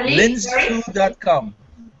 Right, I believe. linsfood.com.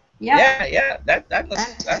 Yeah. That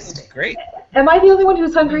looks great. Am I the only one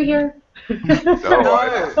who's hungry here?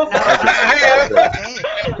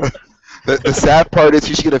 The sad part is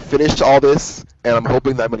she's going to finish all this, and I'm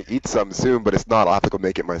hoping that I'm going to eat some soon, but it's not. I'll have to go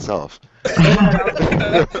make it myself.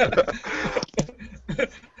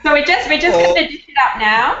 So we're just going to dish it up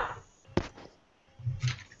now.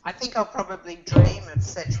 I think I'll probably dream of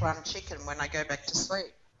Szechuan chicken when I go back to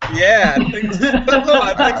sleep. Yeah, I think so.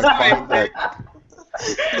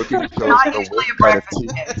 Not usually a breakfast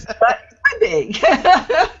dish, but it could be.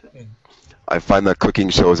 I find that cooking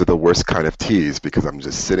shows are the worst kind of tease because I'm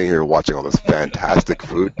just sitting here watching all this fantastic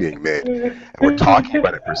food being made, and we're talking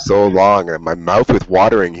about it for so long, and my mouth is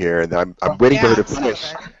watering here, and I'm waiting for her to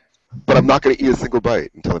finish, but I'm not going to eat a single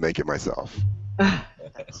bite until I make it myself.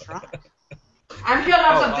 That's right. I'm sure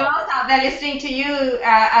lots of girls out there listening to you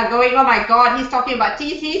are going, oh my God, he's talking about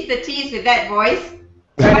tease. He's the tease with that voice.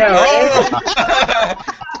 I know.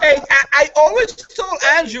 Hey, I always told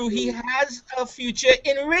Andrew he has a future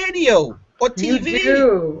in radio or TV. You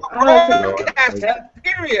do. Broadcasting,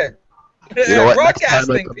 period. You know what? Next time I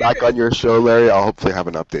Broadcasting, come back on your show, Larry, I'll hopefully have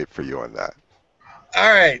an update for you on that.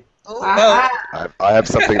 All right. Oh, I have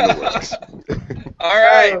something in the works. All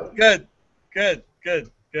right. Good.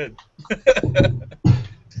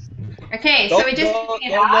 Okay, so we just don't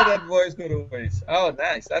let that voice go to waste. Oh,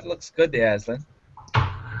 nice. That looks good there, Azlin.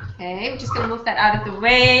 Okay, we're just going to move that out of the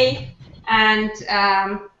way. And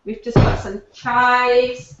we've just got some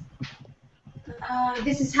chives.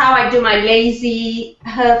 This is how I do my lazy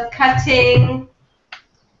herb cutting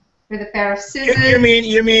with a pair of scissors. You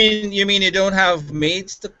mean you don't have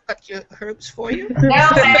maids to cut your herbs for you? No,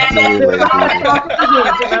 man.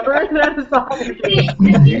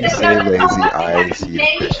 You say lazy, I see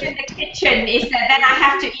Lazy in the kitchen is that then I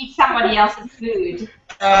have to eat somebody else's food.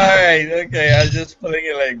 Alright, okay, I was just pulling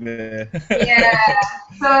your leg there. Yeah,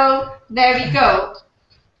 so there we go.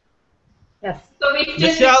 Yes. So we've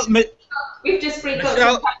just sprinkled.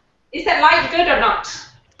 Is that light good or not?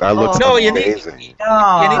 That looks amazing.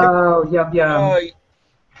 Yum yum.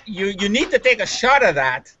 You need to take a shot of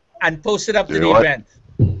that and post it up to the event.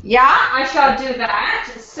 Yeah, I shall do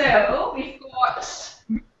that. So we've got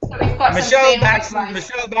Michelle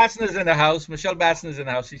Batson is in the house. Michelle Batson is in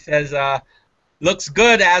the house. She says, looks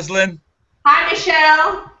good, Azlin. Hi,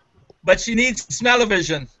 Michelle. But she needs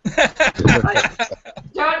smell-o-vision.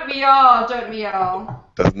 Don't we all?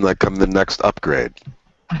 Doesn't that come the next upgrade?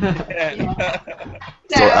 Yeah.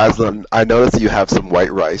 So, Azlin, I noticed that you have some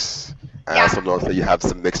white rice. And I also noticed that you have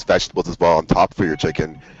some mixed vegetables as well on top for your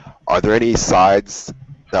chicken. Are there any sides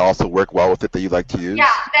that also work well with it that you like to use?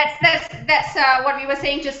 Yeah, that's what we were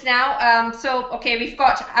saying just now. So, okay, we've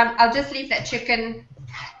got, I'll just leave that chicken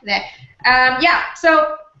there. Yeah,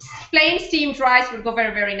 so plain steamed rice would go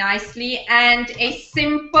very, very nicely. And a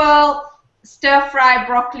simple stir-fry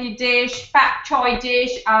broccoli dish, pak choy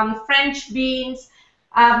dish, French beans,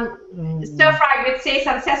 stir-fry with, say,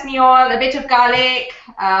 some sesame oil, a bit of garlic,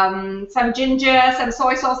 some ginger, some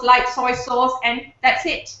soy sauce, light soy sauce, and that's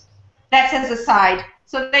it. That's as a side.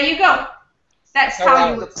 So there you go. That's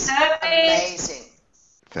how you would serve it. Amazing.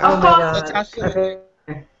 Oh my God. That's absolutely,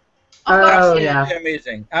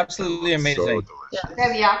 amazing. Absolutely amazing. So there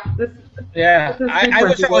we are. Yeah, I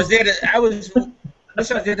wish I was there to. I wish I was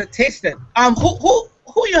there to taste it.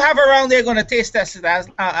 Who you have around there going to taste test it,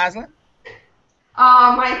 Azlin?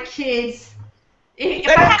 Oh, my kids. If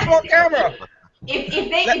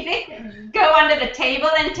they go under the table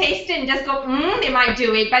and taste it and just go, they might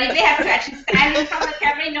do it. But if they have to actually stand in front of the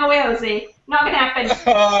camera, no way, Jose. Not going to happen.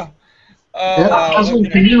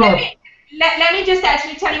 Let me just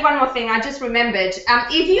actually tell you one more thing. I just remembered.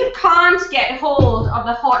 If you can't get hold of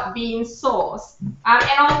the hot bean sauce, an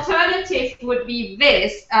alternative would be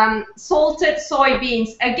this. Salted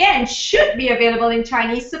soybeans, again, should be available in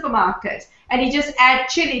Chinese supermarkets. And you just add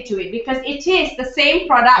chili to it because it is the same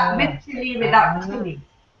product with chili, without chili.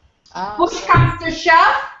 Push comes to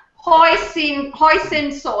shove,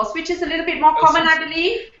 hoisin sauce, which is a little bit more common, I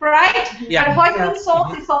believe, right? Yeah. But hoisin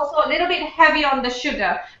sauce is also a little bit heavy on the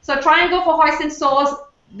sugar. So try and go for hoisin sauce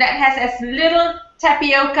that has as little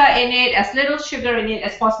tapioca in it, as little sugar in it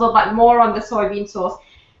as possible, but more on the soybean sauce.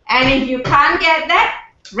 And if you can't get that,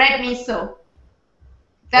 red miso.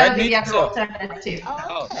 That would be the other alternative.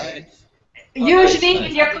 Oh, nice. Usually,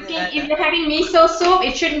 if you're having miso soup,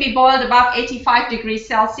 it shouldn't be boiled above 85 degrees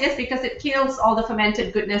Celsius because it kills all the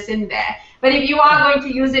fermented goodness in there. But if you are going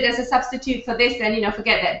to use it as a substitute for this, then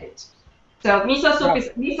forget that bit. So miso soup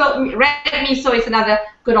red miso is another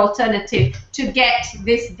good alternative to get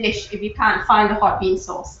this dish if you can't find the hot bean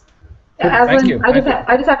sauce. Azlin,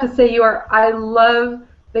 I just have to say I love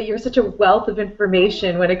that you're such a wealth of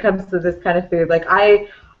information when it comes to this kind of food. Like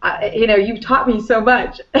you've taught me so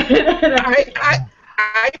much.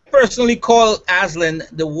 I personally call Azlin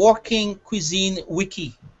the walking cuisine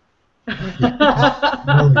wiki. Guys, I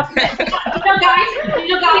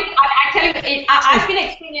tell you, I've been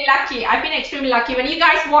extremely lucky. I've been extremely lucky. When you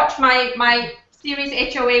guys watch my series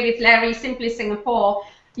HOA with Larry, Simply Singapore,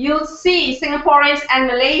 you'll see Singaporeans and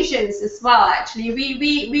Malaysians as well. Actually,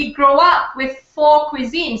 we grow up with 4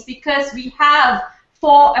 cuisines because we have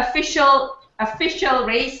 4 official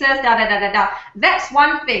races, That's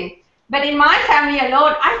one thing. But in my family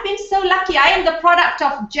alone, I've been so lucky. I am the product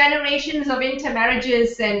of generations of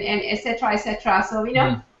intermarriages and et cetera, So,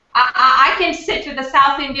 I can sit with a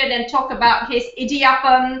South Indian and talk about his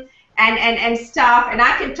idiyappam and stuff. And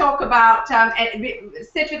I can talk about,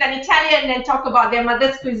 sit with an Italian and talk about their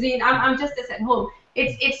mother's cuisine. I'm just as at home.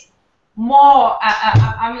 It's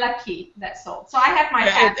I'm lucky. That's all. So I have my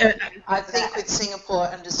hat. I think with Singapore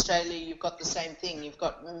and Australia, you've got the same thing. You've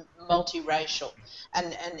got multiracial,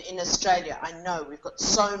 and in Australia, I know we've got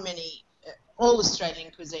so many. All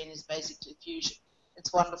Australian cuisine is basically fusion.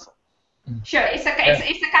 It's wonderful. Sure, it's a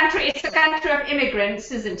country. It's a country of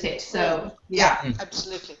immigrants, isn't it? So yeah,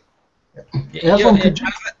 absolutely. Azlin,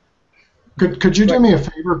 could you do me a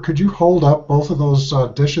favor? Could you hold up both of those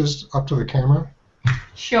dishes up to the camera?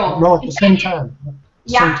 Sure. No, at the same time.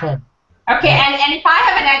 Yeah. Same time. Okay, and if I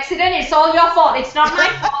have an accident, it's all your fault. It's not my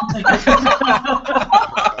fault.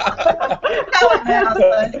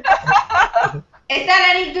 Is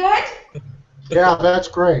that any good? Yeah, that's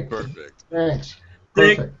great. Perfect. Thanks.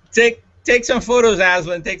 Perfect. Take some photos,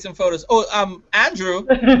 Azlin. Take some photos. Oh, Andrew.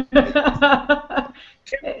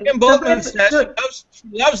 Kim Bolton says she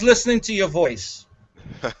loves listening to your voice.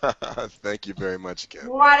 Thank you very much, Kim.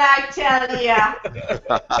 What I tell you.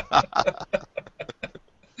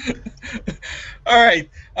 All right.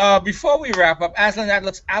 Before we wrap up, Azlin, that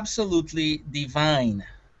looks absolutely divine.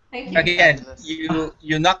 Thank you. Again,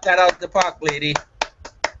 you knocked that out the park, lady.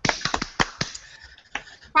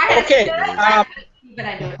 Okay.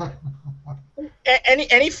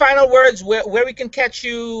 Any final words where we can catch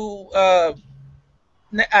you, Azlin?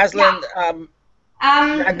 Yeah.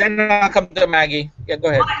 And then I'll come to Maggie. Yeah, go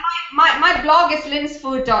ahead. My blog is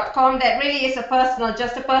linsfood.com. That really is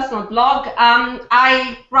just a personal blog.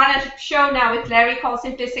 I run a show now with Larry called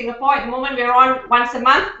Simply Singapore. At the moment, we're on once a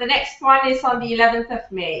month. The next one is on the 11th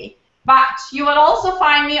of May. But you will also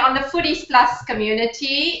find me on the Foodies Plus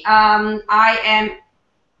community. I am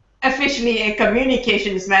officially a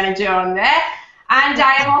communications manager on there. And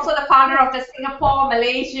I am also the founder of the Singapore,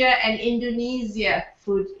 Malaysia, and Indonesian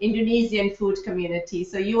food community.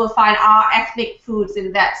 So you will find our ethnic foods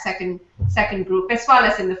in that second group, as well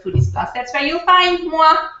as in the Foodies Plus. That's where you'll find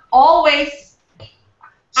more always.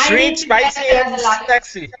 Sweet, spicy, and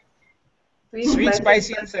sexy. Sweet,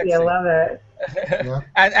 spicy, and sexy. I love it. Yeah.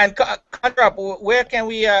 And conjure up. Where can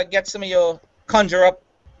we get some of your conjure up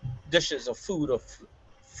dishes or food or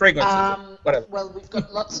fragrances, whatever? Well, we've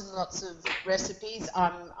got lots and lots of recipes.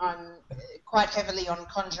 I'm quite heavily on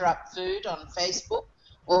Conjure Up Food on Facebook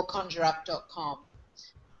or conjureup.com.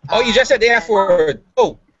 Oh, you just said the F word.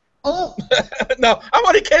 Oh. Oh. No, I'm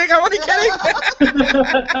only kidding. I'm only kidding.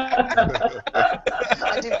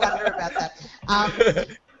 I did wonder about that.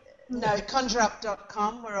 No,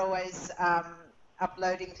 conjureup.com. We're always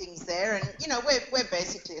uploading things there, and you know we're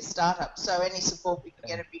basically a startup, so any support we can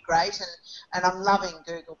get would be great, and I'm loving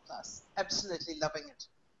Google Plus, absolutely loving it.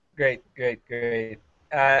 Great.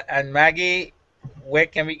 And Maggie, where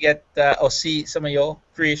can we get or see some of your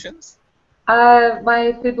creations?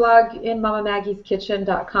 My food blog in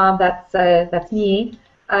mamamaggieskitchen.com. That's me.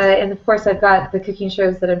 And of course, I've got the cooking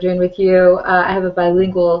shows that I'm doing with you. I have the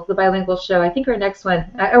bilingual show. I think our next one.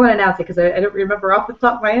 I want to announce it because I don't remember off the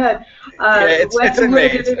top of my head. It's in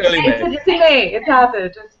May. It's early May. It's in May. It's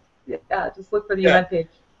happened. Just look for the event page.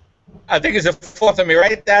 I think it's the 4th of May,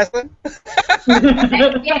 right, Azlin?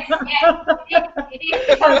 Yes.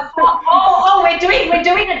 Oh, we're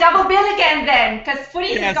doing a double bill again then, because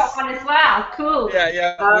Foodies has got one as well. Cool.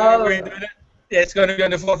 Yeah. We're doing it. Yeah, it's going to be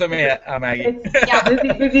on the 4th of May, Maggie.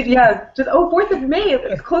 Yeah. Just 4th of May.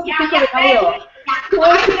 It's close to Cinco de Mayo.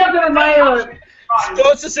 Close to Cinco de Mayo.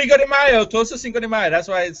 Close to Cinco de Mayo. Close to Cinco de Mayo. That's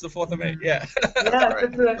why it's the 4th of May. Yeah. Yeah,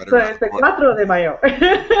 it's the 4 de Mayo.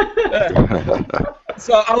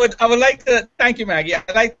 So I would like to thank you, Maggie.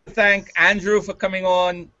 I'd like to thank Andrew for coming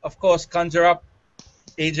on. Of course, Conjure Up,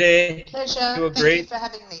 AJ. Pleasure. You were great. Thank you for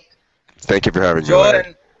having me. Thank you for having me.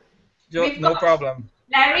 Jordan, no problem.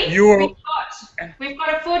 Larry, we've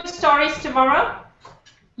got a food stories tomorrow.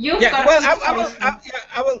 I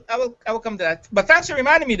will come to that. But thanks for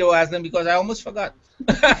reminding me, though, Azlin, because I almost forgot.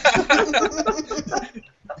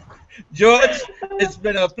 George, it's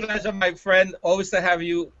been a pleasure, my friend. Always to have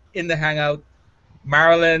you in the hangout.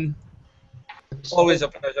 Marilyn, always a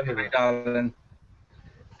pleasure, my darling.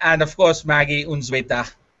 And of course, Maggie Unzueta,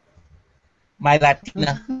 my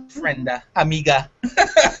Latina friend, amiga.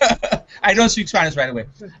 I don't speak Spanish, by the way.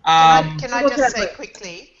 Can I just say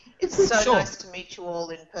quickly, it's so nice to meet you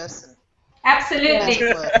all in person. Absolutely.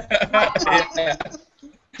 Yeah.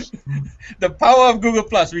 The power of Google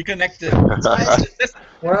Plus, reconnected.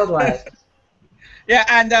 Worldwide. Yeah,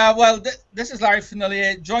 and this is Larry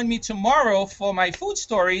Fournillier. Join me tomorrow for my food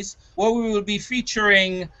stories, where we will be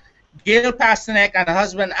featuring Gail Pasternak and her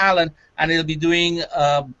husband Alan, and they'll be doing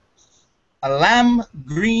a lamb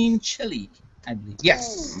green chili, I believe.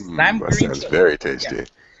 Yes, lamb green chili. That sounds very tasty. Yeah.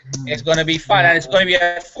 It's going to be fun, and it's going to be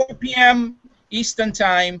at 4 p.m. Eastern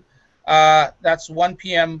Time. That's 1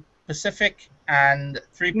 p.m. Pacific and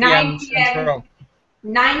 3 9 p.m. p.m. Central.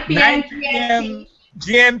 9 p.m. 9 p.m.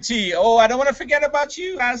 GMT. Oh, I don't want to forget about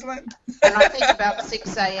you, Azlin. And I think about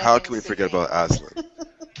 6 a.m. How can we forget about Azlin?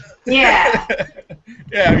 Yeah.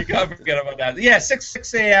 Yeah, we can't forget about that. Yeah,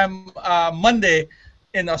 6 a.m. Monday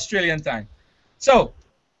in Australian time. So,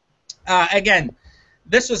 again,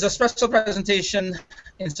 this was a special presentation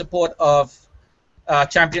in support of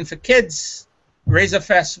Champion for Kids,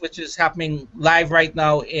 Razorfest, which is happening live right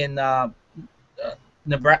now in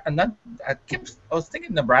Nebraska. I was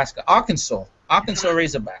thinking Nebraska, Arkansas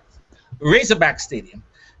Razorback Stadium.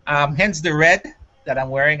 Hence the red that I'm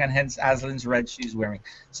wearing, and hence Azlin's red she's wearing.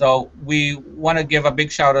 So we want to give a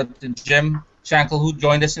big shout out to Jim Shankle, who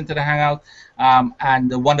joined us into the Hangout, and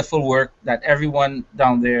the wonderful work that everyone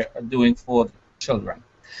down there are doing for the children.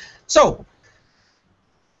 So,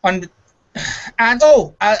 I need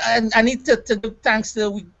to give thanks to,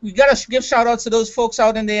 we gotta give shout outs to those folks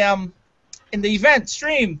out in the event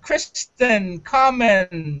stream: Kristen,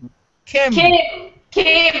 Carmen, Kim,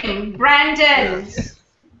 Brandon.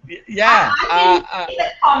 Yeah. I didn't see the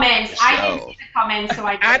comments. So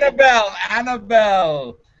I didn't.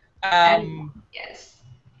 Annabelle. Yes.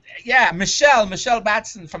 Yeah, Michelle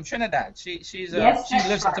Batson from Trinidad. She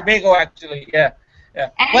lives in Tobago actually. Yeah. Yeah.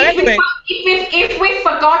 And Well, anyway, if we've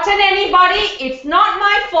forgotten anybody, it's not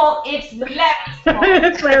my fault. It's Larry's fault.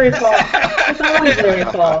 It's Larry's fault. It's always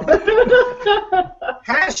Larry's fault.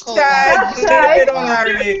 Hashtag blame it on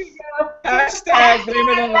Larry. Hashtag blame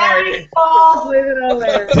it on Larry. Blame it on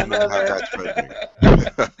Larry.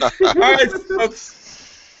 All right, folks.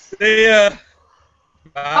 See ya.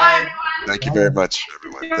 Bye. Bye, everyone. Thank you very much,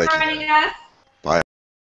 everyone. Thank you for joining us.